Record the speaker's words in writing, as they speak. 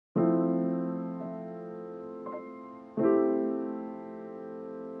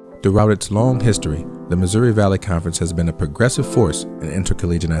Throughout its long history, the Missouri Valley Conference has been a progressive force in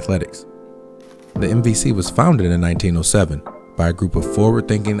intercollegiate athletics. The MVC was founded in 1907 by a group of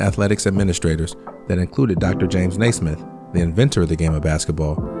forward-thinking athletics administrators that included Dr. James Naismith, the inventor of the game of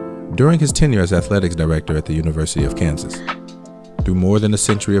basketball, during his tenure as athletics director at the University of Kansas. Through more than a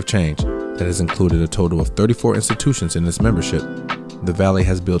century of change that has included a total of 34 institutions in its membership, the Valley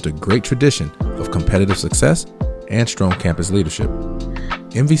has built a great tradition of competitive success and strong campus leadership.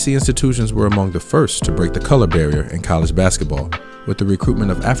 MVC institutions were among the first to break the color barrier in college basketball with the recruitment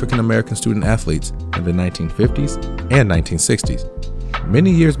of African American student athletes in the 1950s and 1960s,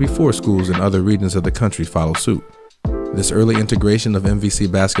 many years before schools in other regions of the country followed suit. This early integration of MVC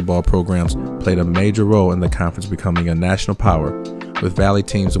basketball programs played a major role in the conference becoming a national power, with Valley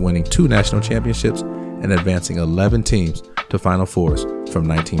teams winning 2 national championships and advancing 11 teams to Final Fours from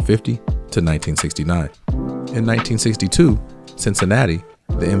 1950 to 1969. In 1962, Cincinnati,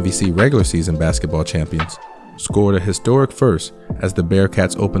 the MVC regular season basketball champions, scored a historic first as the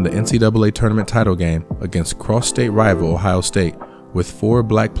Bearcats opened the NCAA Tournament title game against cross-state rival Ohio State with 4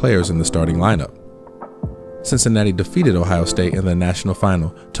 black players in the starting lineup. Cincinnati defeated Ohio State in the national final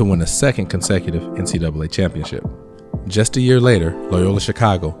to win a second consecutive NCAA championship. Just a year later, Loyola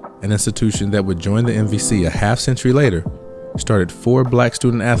Chicago, an institution that would join the MVC a half-century later, started 4 black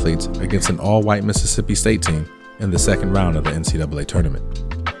student athletes against an all-white Mississippi State team in the second round of the NCAA Tournament.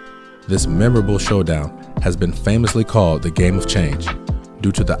 This memorable showdown has been famously called the Game of Change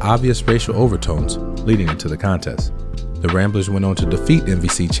due to the obvious racial overtones leading into the contest. The Ramblers went on to defeat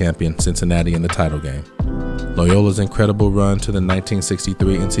MVC champion Cincinnati in the title game. Loyola's incredible run to the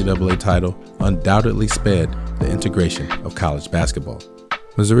 1963 NCAA title undoubtedly sped the integration of college basketball.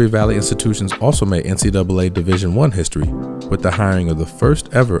 Missouri Valley institutions also made NCAA Division I history with the hiring of the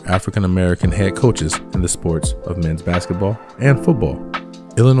first ever African American head coaches in the sports of men's basketball and football.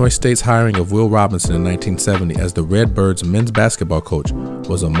 Illinois State's hiring of Will Robinson in 1970 as the Redbirds men's basketball coach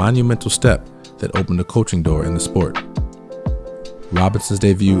was a monumental step that opened the coaching door in the sport. Robinson's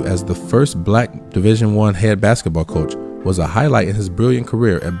debut as the first black Division I head basketball coach was a highlight in his brilliant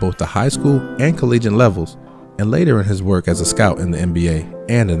career at both the high school and collegiate levels, and later in his work as a scout in the NBA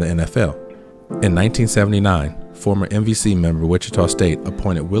and in the NFL. In 1979, former MVC member Wichita State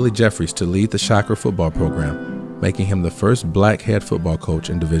appointed Willie Jeffries to lead the Shocker football program, making him the first black head football coach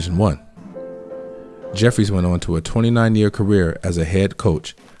in Division I. Jeffries went on to a 29-year career as a head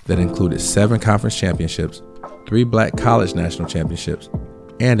coach that included 7 conference championships, 3 black college national championships,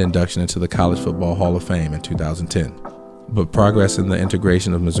 and induction into the College Football Hall of Fame in 2010. But progress in the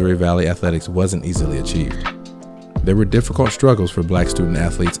integration of Missouri Valley athletics wasn't easily achieved. There were difficult struggles for black student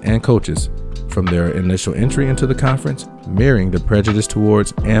athletes and coaches, from their initial entry into the conference, mirroring the prejudice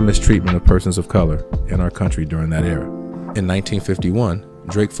towards and mistreatment of persons of color in our country during that era. In 1951,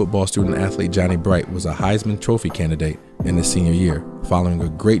 Drake football student athlete Johnny Bright was a Heisman Trophy candidate in his senior year, following a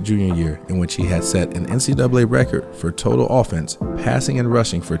great junior year in which he had set an NCAA record for total offense, passing and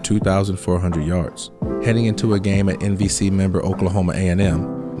rushing for 2,400 yards. Heading into a game at MVC member Oklahoma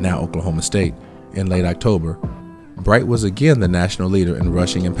A&M, now Oklahoma State, in late October, Bright was again the national leader in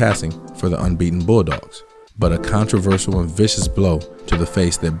rushing and passing for the unbeaten Bulldogs, but a controversial and vicious blow to the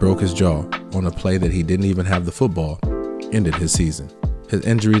face that broke his jaw on a play that he didn't even have the football ended his season. His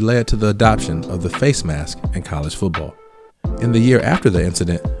injury led to the adoption of the face mask in college football. In the year after the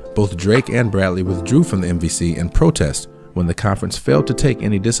incident, both Drake and Bradley withdrew from the MVC in protest when the conference failed to take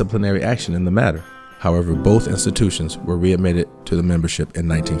any disciplinary action in the matter. However, both institutions were readmitted to the membership in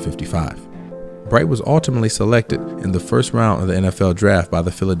 1955. Bright was ultimately selected in the first round of the NFL draft by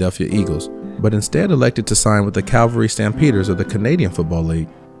the Philadelphia Eagles, but instead elected to sign with the Calgary Stampeders of the Canadian Football League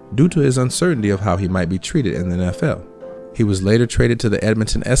due to his uncertainty of how he might be treated in the NFL. He was later traded to the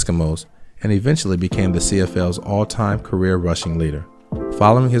Edmonton Eskimos and eventually became the CFL's all-time career rushing leader.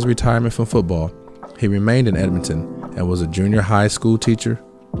 Following his retirement from football, he remained in Edmonton and was a junior high school teacher,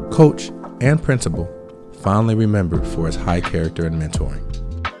 coach, and principal, fondly remembered for his high character and mentoring.